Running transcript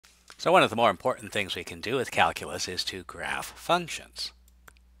So one of the more important things we can do with calculus is to graph functions.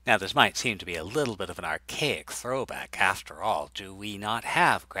 Now this might seem to be a little bit of an archaic throwback. After all, do we not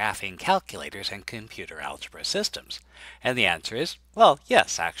have graphing calculators and computer algebra systems? And the answer is, well,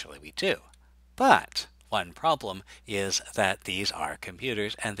 yes, actually we do. But one problem is that these are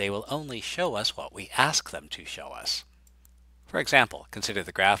computers and they will only show us what we ask them to show us. For example, consider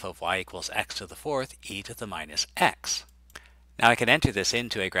the graph of y equals x to the fourth e to the minus x. Now I can enter this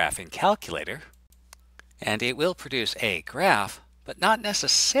into a graphing calculator, and it will produce a graph, but not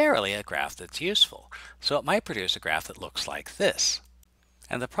necessarily a graph that's useful. So it might produce a graph that looks like this.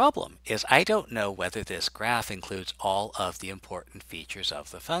 And the problem is I don't know whether this graph includes all of the important features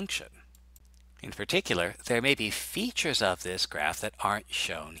of the function. In particular, there may be features of this graph that aren't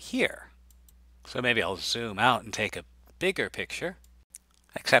shown here. So maybe I'll zoom out and take a bigger picture.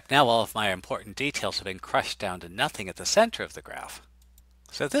 Except now all of my important details have been crushed down to nothing at the center of the graph.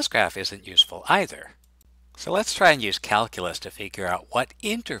 So this graph isn't useful either. So let's try and use calculus to figure out what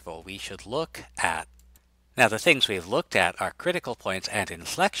interval we should look at. Now the things we've looked at are critical points and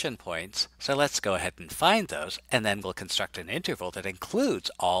inflection points, so let's go ahead and find those, and then we'll construct an interval that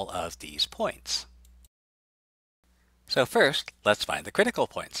includes all of these points. So first, let's find the critical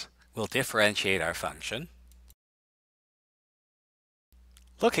points. We'll differentiate our function.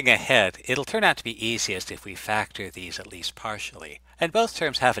 Looking ahead, it'll turn out to be easiest if we factor these at least partially. And both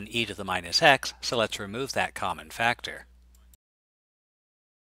terms have an e to the minus x, so let's remove that common factor.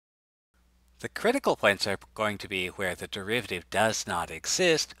 The critical points are going to be where the derivative does not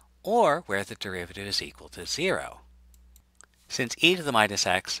exist, or where the derivative is equal to 0. Since e to the minus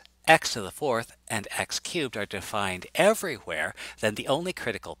x, x to the fourth, and x cubed are defined everywhere, then the only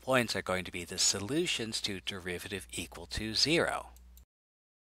critical points are going to be the solutions to derivative equal to 0.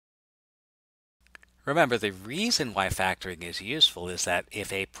 Remember, the reason why factoring is useful is that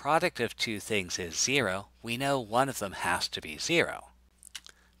if a product of two things is 0, we know one of them has to be 0.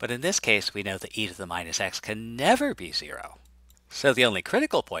 But in this case, we know that e to the minus x can never be 0. So the only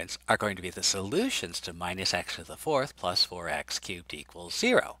critical points are going to be the solutions to minus x to the fourth plus 4x cubed equals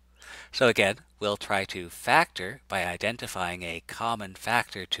 0. So again, we'll try to factor by identifying a common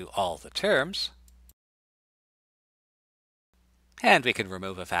factor to all the terms. And we can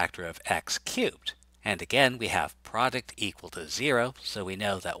remove a factor of x cubed. And again, we have product equal to 0, so we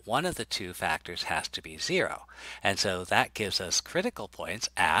know that one of the two factors has to be 0. And so that gives us critical points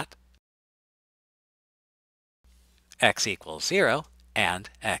at x equals 0 and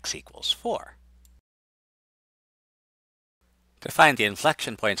x equals 4. To find the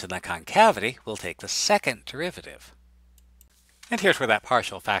inflection points in the concavity, we'll take the second derivative. And here's where that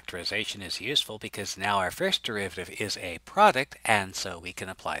partial factorization is useful, because now our first derivative is a product, and so we can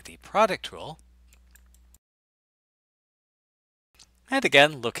apply the product rule. And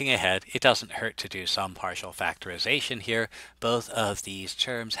again, looking ahead, it doesn't hurt to do some partial factorization here. Both of these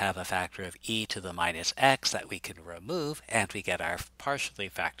terms have a factor of e to the minus x that we can remove, and we get our partially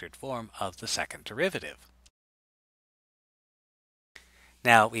factored form of the second derivative.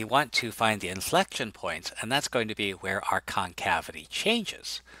 Now we want to find the inflection points, and that's going to be where our concavity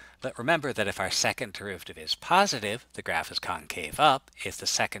changes. But remember that if our second derivative is positive, the graph is concave up. If the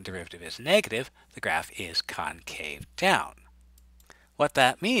second derivative is negative, the graph is concave down. What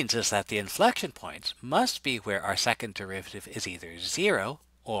that means is that the inflection points must be where our second derivative is either 0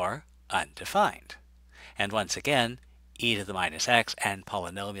 or undefined. And once again, e to the minus x and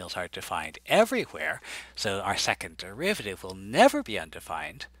polynomials are defined everywhere, so our second derivative will never be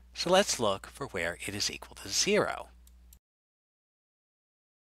undefined. So let's look for where it is equal to 0.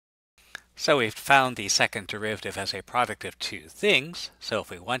 So we've found the second derivative as a product of two things, so if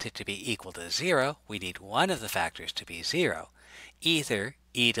we want it to be equal to 0, we need one of the factors to be 0. Either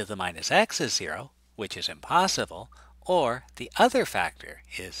e to the minus x is 0, which is impossible, or the other factor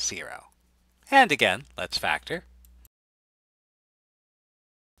is 0. And again, let's factor.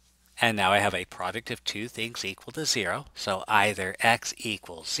 And now I have a product of two things equal to 0, so either x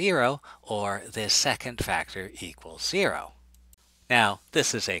equals 0 or this second factor equals 0. Now,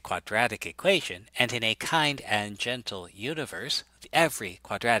 this is a quadratic equation, and in a kind and gentle universe, every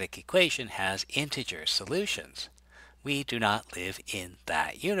quadratic equation has integer solutions. We do not live in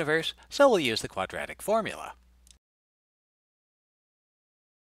that universe, so we'll use the quadratic formula.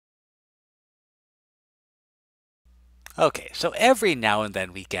 Okay, so every now and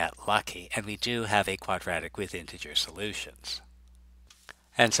then we get lucky, and we do have a quadratic with integer solutions.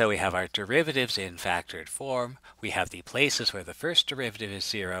 And so we have our derivatives in factored form. We have the places where the first derivative is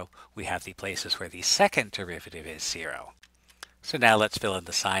 0. We have the places where the second derivative is 0. So now let's fill in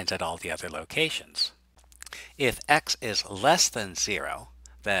the signs at all the other locations. If x is less than 0,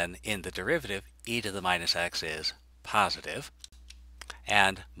 then in the derivative, e to the minus x is positive,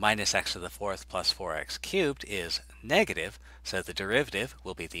 and minus x to the fourth plus 4x cubed is negative, so the derivative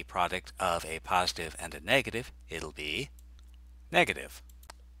will be the product of a positive and a negative. It'll be negative.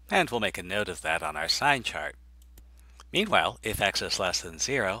 And we'll make a note of that on our sign chart. Meanwhile, if x is less than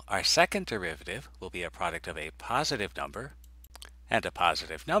 0, our second derivative will be a product of a positive number and a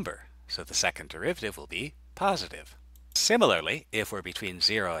positive number, so the second derivative will be positive. Similarly, if we're between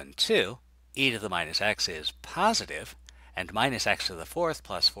 0 and 2, e to the minus x is positive, and minus x to the fourth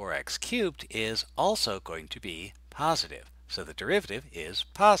plus 4x cubed is also going to be positive, so the derivative is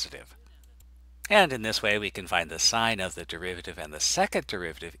positive. And in this way, we can find the sign of the derivative and the second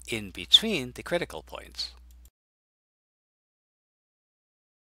derivative in between the critical points.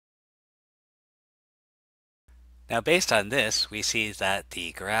 Now, based on this, we see that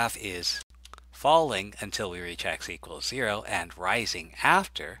the graph is falling until we reach x equals 0 and rising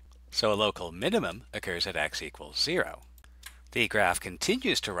after, so a local minimum occurs at x equals 0. The graph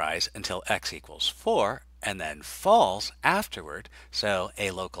continues to rise until x equals 4 and then falls afterward, so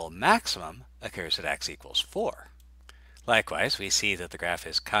a local maximum occurs at x equals 4. Likewise, we see that the graph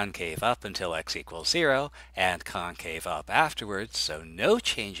is concave up until x equals 0 and concave up afterwards, so no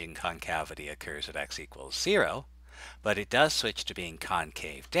change in concavity occurs at x equals 0, but it does switch to being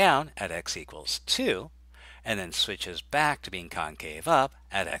concave down at x equals 2, and then switches back to being concave up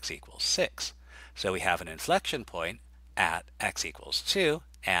at x equals 6. So we have an inflection point at x equals 2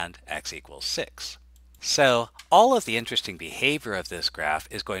 and x equals 6. So all of the interesting behavior of this graph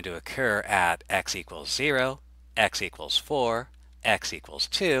is going to occur at x equals 0, x equals 4, x equals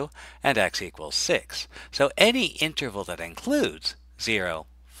 2, and x equals 6. So any interval that includes 0,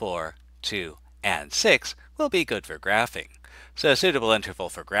 4, 2, and 6 will be good for graphing. So a suitable interval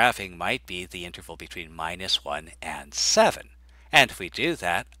for graphing might be the interval between -1 and 7. And if we do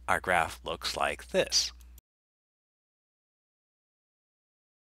that, our graph looks like this.